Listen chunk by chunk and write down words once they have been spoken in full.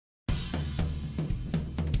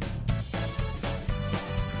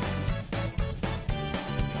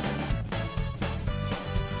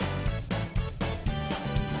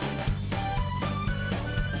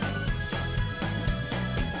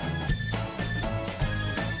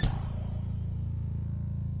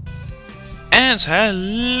And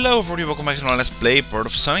hello everybody, welcome back to another Let's Play part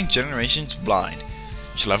of Sonic Generations Blind.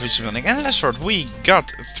 It's lovely Zupersonic, and last part we got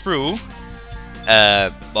through,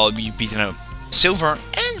 well, we beat a Silver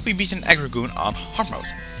and we beat an Aggregoon on hard mode.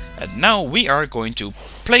 And now we are going to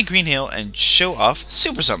play Green Hill and show off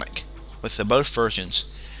Supersonic with the both versions.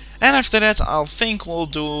 And after that I think we'll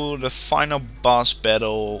do the final boss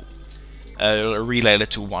battle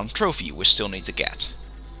related to one trophy we still need to get.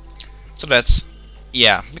 So that's,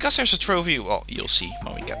 yeah, because there's a trophy, well, you'll see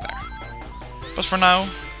when we get there. But for now,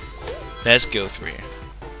 let's go through here.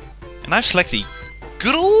 And I've selected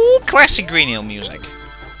good old classic Green Hill music.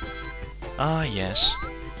 Ah yes.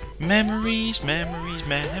 Memories, memories,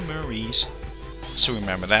 memories. So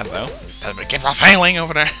remember that though. Everybody keep on failing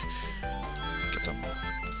over there. Get them.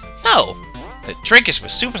 No! The trick is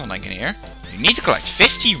with Supersonic in here. You need to collect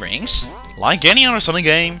 50 rings, like any other Sonic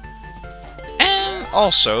game. And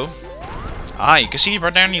also, you can see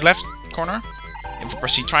right there in the left corner. If you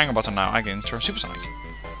press the triangle button now, I can turn Supersonic.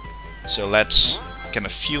 So let's get a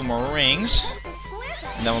few more rings.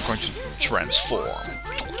 And then we're going to transform.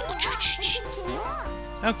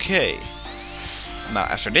 Okay. Now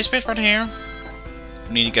after this bit right here,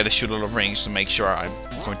 we need to get a shitload of rings to make sure I'm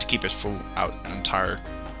going to keep it throughout an entire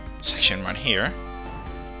section right here.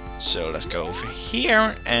 So let's go over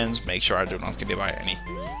here and make sure I do not get hit by any.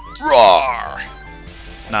 Roar!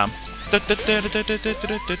 Now I'm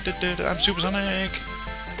Supersonic.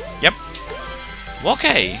 Yep.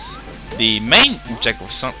 Okay. The main objective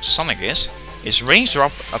of Sonic is rings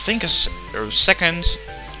drop. I think a second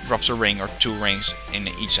drops a ring or 2 rings in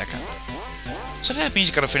each second. So that means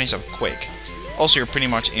you gotta finish up quick. Also, you're pretty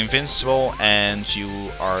much invincible and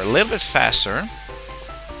you are a little bit faster.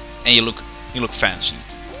 And you look fancy.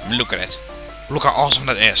 I mean, look at it. Look how awesome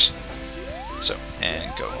that is. So,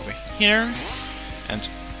 and go over here and.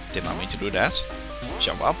 Did not mean to do that.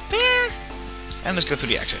 Jump up there. And let's go through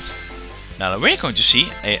the exit. Now we're going to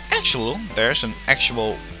see there's an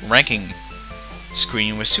actual ranking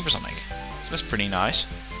screen with Supersonic. So that's pretty nice.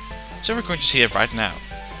 So we're going to see it right now.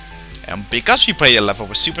 And because we played a level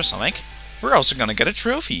with Supersonic, we're also going to get a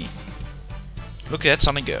trophy. Look at that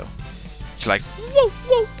Sonic go. It's like whoa,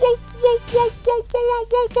 whoa, whoa, whoa, whoa, whoa, whoa,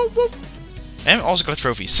 whoa, whoa, whoa. And we also got a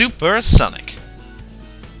trophy, Zupersonic.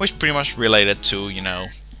 Which is pretty much related to, you know,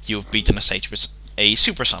 you've beaten a stage with a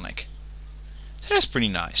Supersonic. So that's pretty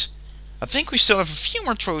nice. I think we still have a few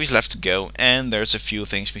more trophies left to go, and there's a few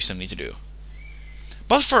things we still need to do.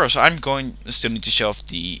 But first, I'm going to still need to show off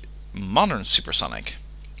the modern Supersonic.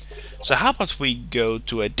 So how about we go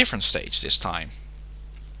to a different stage this time?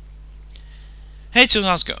 Hey, Till,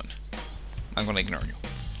 how's it going? I'm gonna ignore you.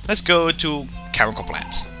 Let's go to Chemical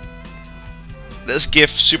Plant. Let's give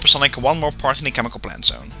Supersonic one more part in the Chemical Plant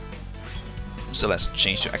zone. So let's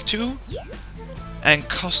change to Act 2 and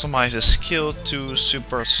customize the skill to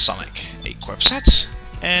Supersonic. Equip set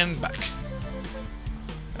and back.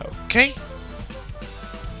 Okay.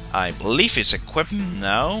 I believe it's equipped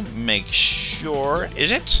now. Make sure.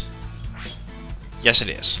 Is it? Yes, it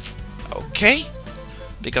is. Okay.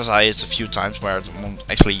 Because I hit a few times where it won't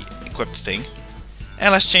actually equip the thing.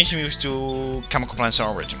 And let's change the music to Chemical Plant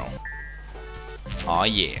Zone Original. Oh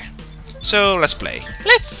yeah. So let's play.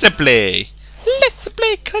 Let's play. Let's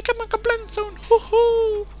play Chemical Plant Zone.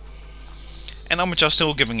 Woohoo! And Omega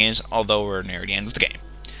still giving in, although we're near the end of the game.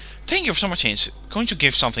 Thank you for so much hints. Going to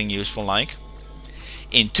give something useful like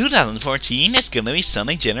in 2014 it's gonna be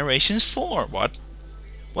Sonic Generations 4. What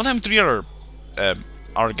happened to the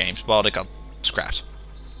other games? Well, they got scrapped.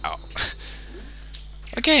 Oh.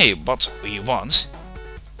 Okay, but we want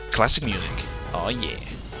classic music. Oh yeah.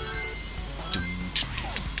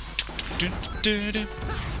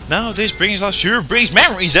 Now this brings us brings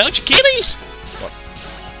memories, don't you, kiddies? What?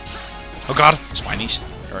 Oh god, Spinies,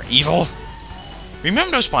 you're evil.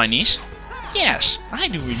 Remember those Spinies? Yes, I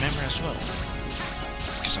do remember as well.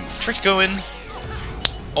 Let's get some tricks going.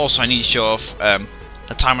 Also, I need to show off the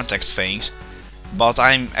timer text things, but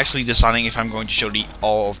I'm actually deciding if I'm going to show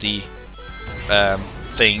all of the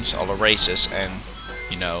things, all the races, and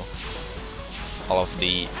you know, all of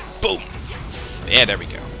the boom. Yeah, there we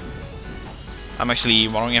go. I'm actually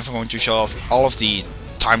wondering if I'm going to show off all of the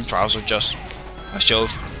time trials or just show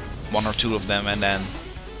 1 or 2 of them and then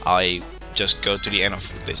I just go to the end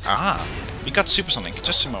of this. Aha! We got Supersonic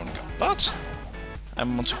just a moment ago, but I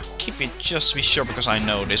want to keep it just to be sure because I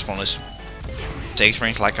know this one takes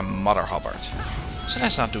range like a mother hubbard. So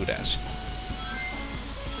let's not do that.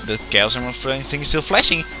 The Chaos Emerald thing is still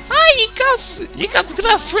flashing. You got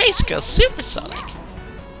enough range because Supersonic.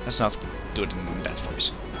 Let's not do it in that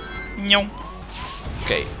voice. No.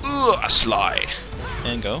 Okay, slide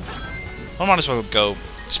and go. I might as well go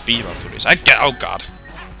speed run through this. Oh god.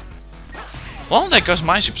 Well, there goes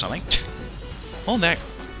my Supersonic. Well, there.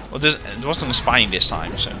 Well, it wasn't a spiny this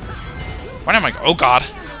time, so. When am I? Oh god.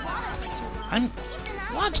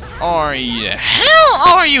 What are you? The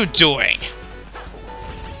hell are you doing?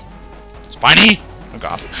 Spiny? Oh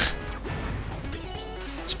god.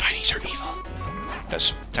 Spinies are evil.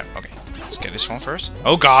 Okay. Let's get this one first.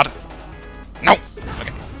 Oh god. No.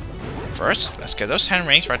 Okay. First, let's get those 10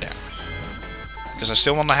 rings right there. Because I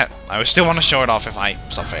still want to show it off if I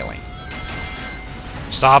stop failing.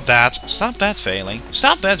 Stop that. Stop that failing.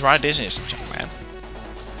 Stop that right this instant, young man.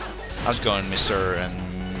 How's it going, Mr. and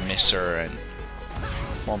Mr. and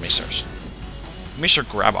more Misters? Mr.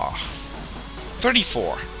 Grabba.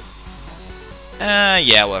 34.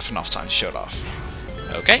 Yeah, we'll have enough time to show it off.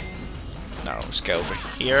 Okay. Now let's go over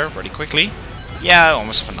here really quickly. Yeah, I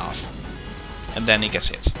almost have enough. And then he gets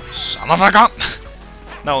hit. Son of a gun!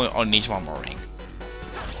 No, only needs one more ring.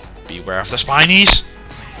 Beware of the spinies!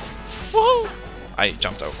 Woohoo! I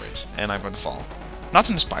jumped over it, and I'm going to fall. Not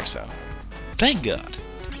in the spikes though. Thank God.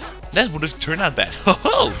 That would have turned out bad. Ho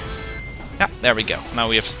ho! Yeah, there we go. Now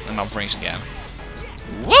we have enough rings again.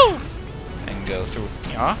 Woo! And go through.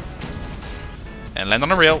 Yeah. And land on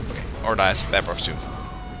the rail. Okay, or that. That works too.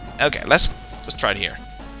 Okay, let's try it here.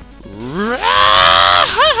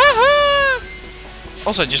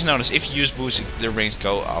 Also, just notice if you use boost, the rings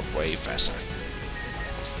go up way faster.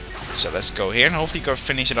 So let's go here and hopefully go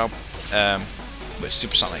finish it up with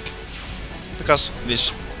Supersonic, because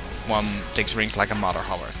this one takes rings like a mother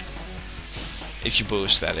hover. If you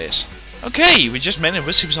boost, that is. Okay, we just made it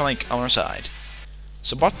with Zupersonic on our side.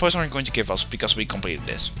 So what points are we going to give us because we completed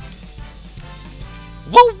this?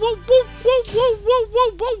 Whoa, whoa, whoa, whoa, whoa,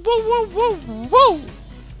 whoa, whoa, whoa, whoa, whoa, whoa!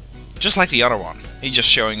 Just like the other one, he's just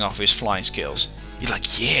showing off his flying skills. He's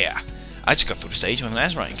like, yeah, I just got through the stage with an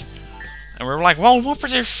S rank. And we were like, well, whoop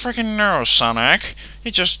it, freaking Sonic.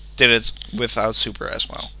 He just did it without Super as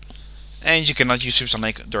well. And you cannot use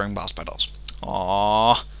Supersonic during boss battles.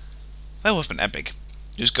 Aww. That would have been epic.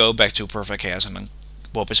 Just go back to Perfect Chaos and then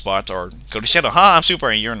whoop his butt, or go to Shadow. Ha, I'm Super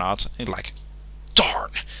and you're not. And you're like,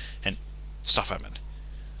 darn. And stuff happened.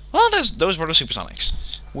 Well, those were the Supersonics.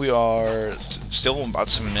 We are still about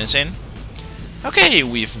 7 minutes in. Okay,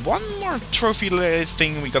 we have one more trophy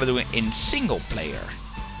thing we gotta do in single player.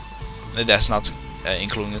 That's not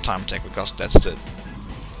including the time attack, because that's the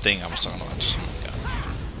thing I was talking about just a minute ago.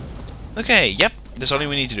 Okay, yep, that's all we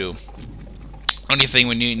need to do. Only thing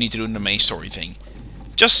we need to do in the main story thing.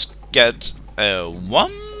 Just get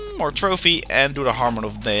one more trophy and do the harmon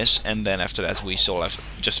of this, and then after that we still have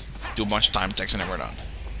just do a bunch of time attacks and then we're done.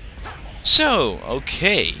 So,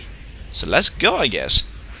 okay. So let's go, I guess.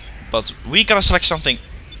 But we gotta select something.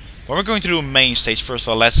 When we're going to do a main stage, first of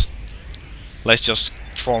all, let's just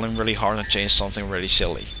troll him really hard and change something really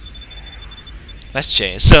silly. Let's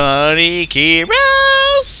change Sonic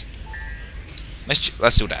Heroes.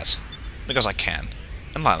 Let's do that, because I can.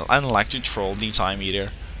 And I like to troll the time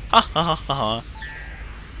eater. Ha ha ha ha ha.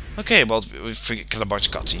 Okay, well, we got a bunch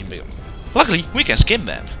of cutscenes, but luckily we can skip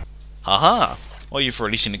them. Haha. Well, you've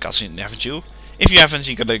already seen the cutscene, haven't you? If you haven't,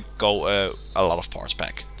 you gotta go a lot of parts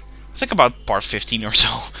back. I think about part 15 or so.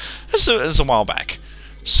 That's a while back.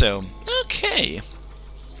 So, okay.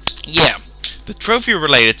 Yeah, the trophy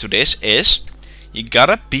related to this is you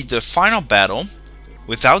gotta beat the final battle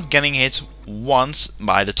without getting hit once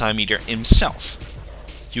by the time eater himself.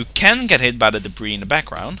 You can get hit by the debris in the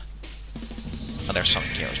background. Oh, there's Sonic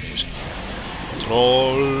Heroes music.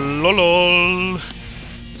 Trollolol.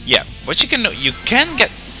 Yeah, what you can do, you can get.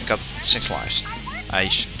 I got 6 lives. I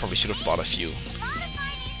probably should have bought a few.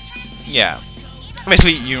 Yeah,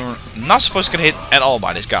 basically you're not supposed to get hit at all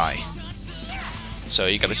by this guy. So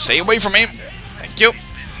you gotta stay away from him. Thank you.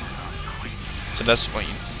 So that's what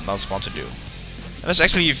you not want to do. And that's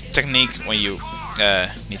actually a technique when you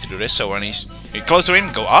need to do this. So when you're close to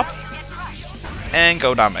him, go up and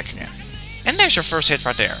go down back again. And there's your first hit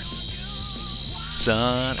right there.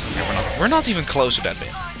 Son, okay, we're not even close to that bit.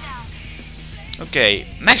 Okay,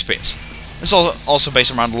 next bit. It's also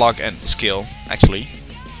based around luck and skill, actually.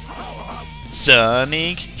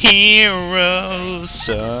 Sonic Heroes,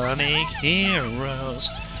 Sonic Heroes.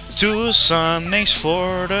 2 Sonics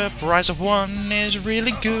for the price of 1 is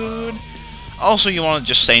really good. Also, you want to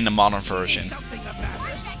just stay in the modern version,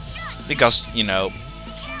 because you know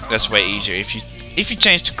that's way easier. If you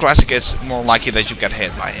change to classic, it's more likely that you get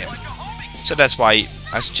hit by him. So that's why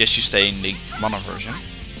I suggest you stay in the modern version.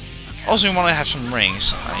 Also, you want to have some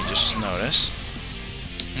rings. I just noticed.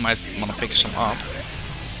 You might want to pick some up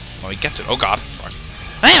when we get to. Oh God, truck!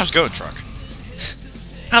 Hey, how's it going, truck?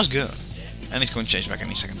 How's it going? And it's going to change back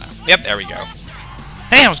any second now. Yep, there we go.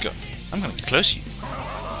 Hey, how's it going? I'm gonna get close to you.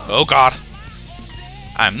 Oh god.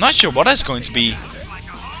 I'm not sure what that's going to be.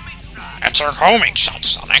 It's a homing shot,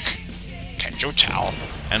 Sonic. Can't you tell?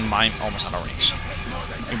 And mine almost out of rings.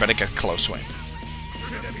 You better get close to him.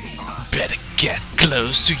 Better get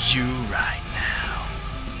close to you right now.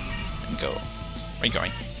 And go. Where are you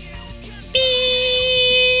going?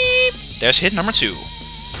 Beep. There's hit number 2.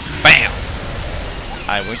 Bam!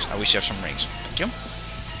 I wish you have some rings. Thank you.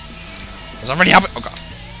 Does that already happen? Oh god.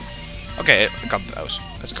 Okay, I got those.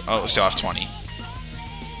 Let's go. Oh, still have 20.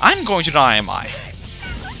 I'm going to die, am I?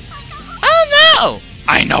 Oh no!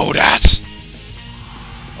 I know that!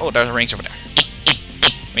 Oh, there's rings over there.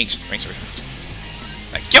 Rings.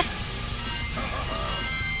 Thank you.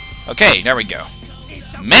 Okay, there we go.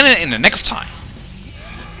 Minute in the nick of time.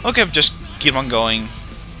 Okay, just keep on going.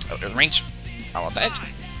 Oh, there's rings. I want that.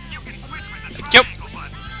 Thank you.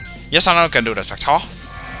 Yes, I know I can do that, Vector.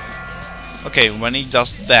 Okay, when he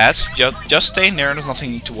does that, just stay near. There's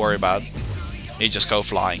nothing to worry about. You just go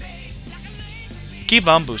flying. Keep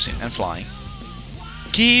on boosting and flying.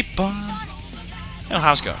 Keep on. Oh,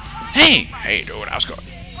 how's it going? Hey, dude, how's it going?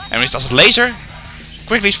 And when he does a laser,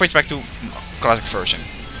 quickly switch back to classic version.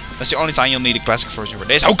 That's the only time you'll need a classic version for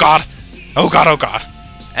this. Oh god! Oh god!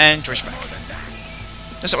 And switch back.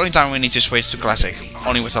 That's the only time we need to switch to classic.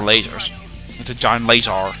 Only with the lasers. With the giant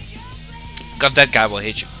laser. Because that guy will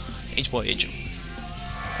hit you. He will hit you.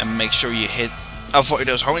 And make sure you avoid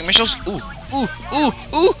those homing missiles. Ooh!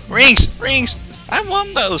 Rings! I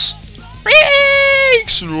want those.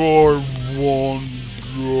 Rings! I want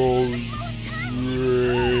those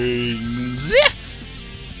rings.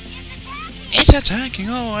 It's attacking.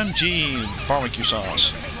 OMG. Barbecue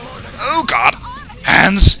sauce. Oh god.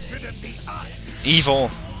 Hands.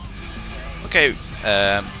 Evil. Okay.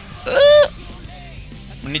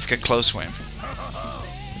 We need to get close to him.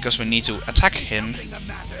 Because we need to attack him.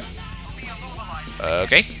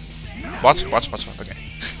 Okay. What? Okay.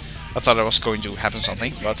 I thought it was going to happen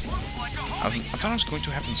something, but I thought it was going to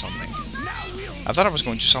happen something. I thought it was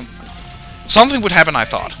going to something would happen. I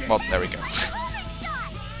thought. Well, there we go.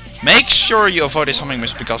 Make sure you avoid his homing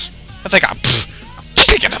missiles because I think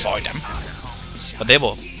you can avoid them, but they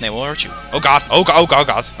will hurt you. Oh god!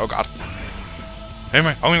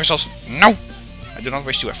 Homing missiles! No! I do not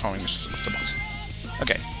wish to have homing missiles off the bat.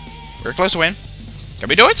 Okay, we're close to win. Can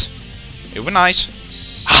we do it? It would be nice.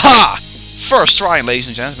 Ha! First try, ladies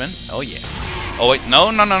and gentlemen. Oh yeah. Oh wait, no.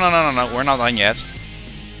 We're not done yet.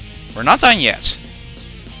 We're not done yet.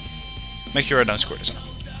 Make sure I don't screw this up.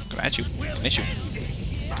 Can I hit you?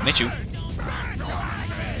 Can hit you?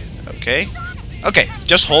 Okay. Okay,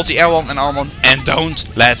 just hold the L1 and R1 and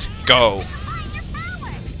don't let go.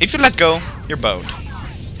 If you let go, you're boned.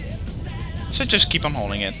 So just keep on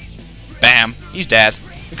holding it. Bam! He's dead.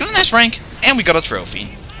 We got an S rank and we got a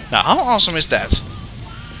trophy. Now how awesome is that?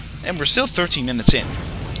 And we're still 13 minutes in.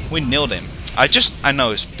 We nailed him. I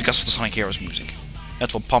know it's because of the Sonic Heroes music.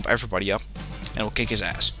 That will pump everybody up and will kick his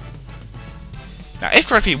ass. Now if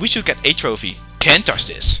correctly, we should get a trophy. Can't touch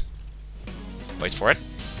this. Wait for it.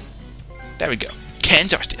 There we go. Can't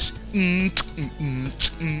touch this.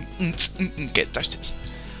 Can't touch this.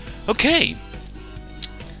 Okay.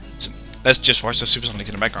 So let's just watch the Zupersonic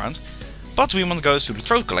in the background. But we want to go to the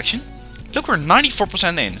throat collection. Look, we're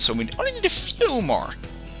 94% in, so we only need a few more.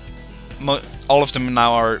 All of them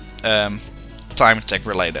now are time attack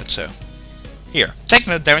related, so. Here, take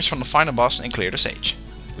the damage from the final boss and clear the stage.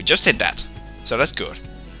 We just did that, so that's good.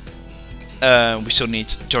 We still need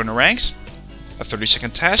join the ranks, a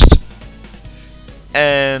 30-second test,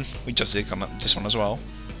 and we just did this one as well.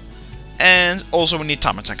 And also we need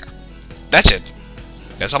time attacker. That's it.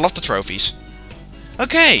 That's all of the trophies.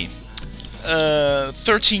 Okay,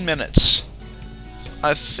 13 minutes.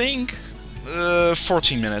 I think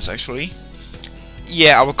 14 minutes actually.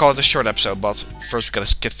 Yeah, I will call it a short episode, but first we gotta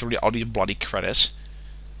skip through all these bloody credits.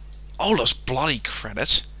 All those bloody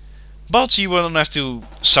credits. But you won't have to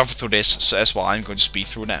suffer through this as well. I'm going to speed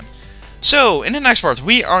through them. So, in the next part,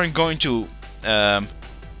 we are going to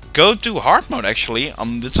go to hard mode actually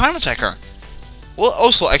on the time attacker. Will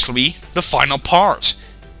also actually be the final part.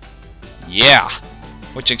 Yeah,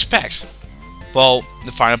 what you expect? Well,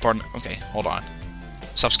 the final part. Okay, hold on.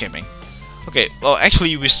 Stop skipping. Okay, well,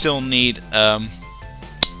 actually, we still need time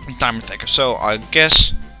attacker. So I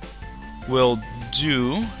guess we'll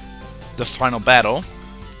do the final battle.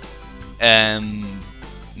 And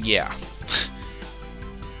yeah.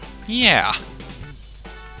 Yeah.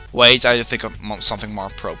 Wait, I think of something more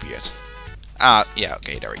appropriate. Yeah,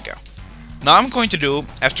 okay, there we go. Now I'm going to do,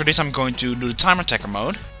 after this I'm going to do the time attacker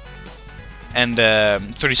mode. And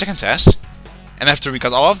 30-second test. And after we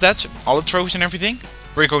got all of that, all the trophies and everything,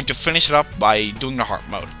 we're going to finish it up by doing the hard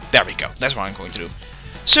mode. There we go, that's what I'm going to do.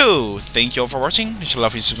 So, thank you all for watching. It's your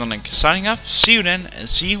lovely Zupersonic signing off. See you then, and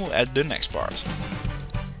see you at the next part.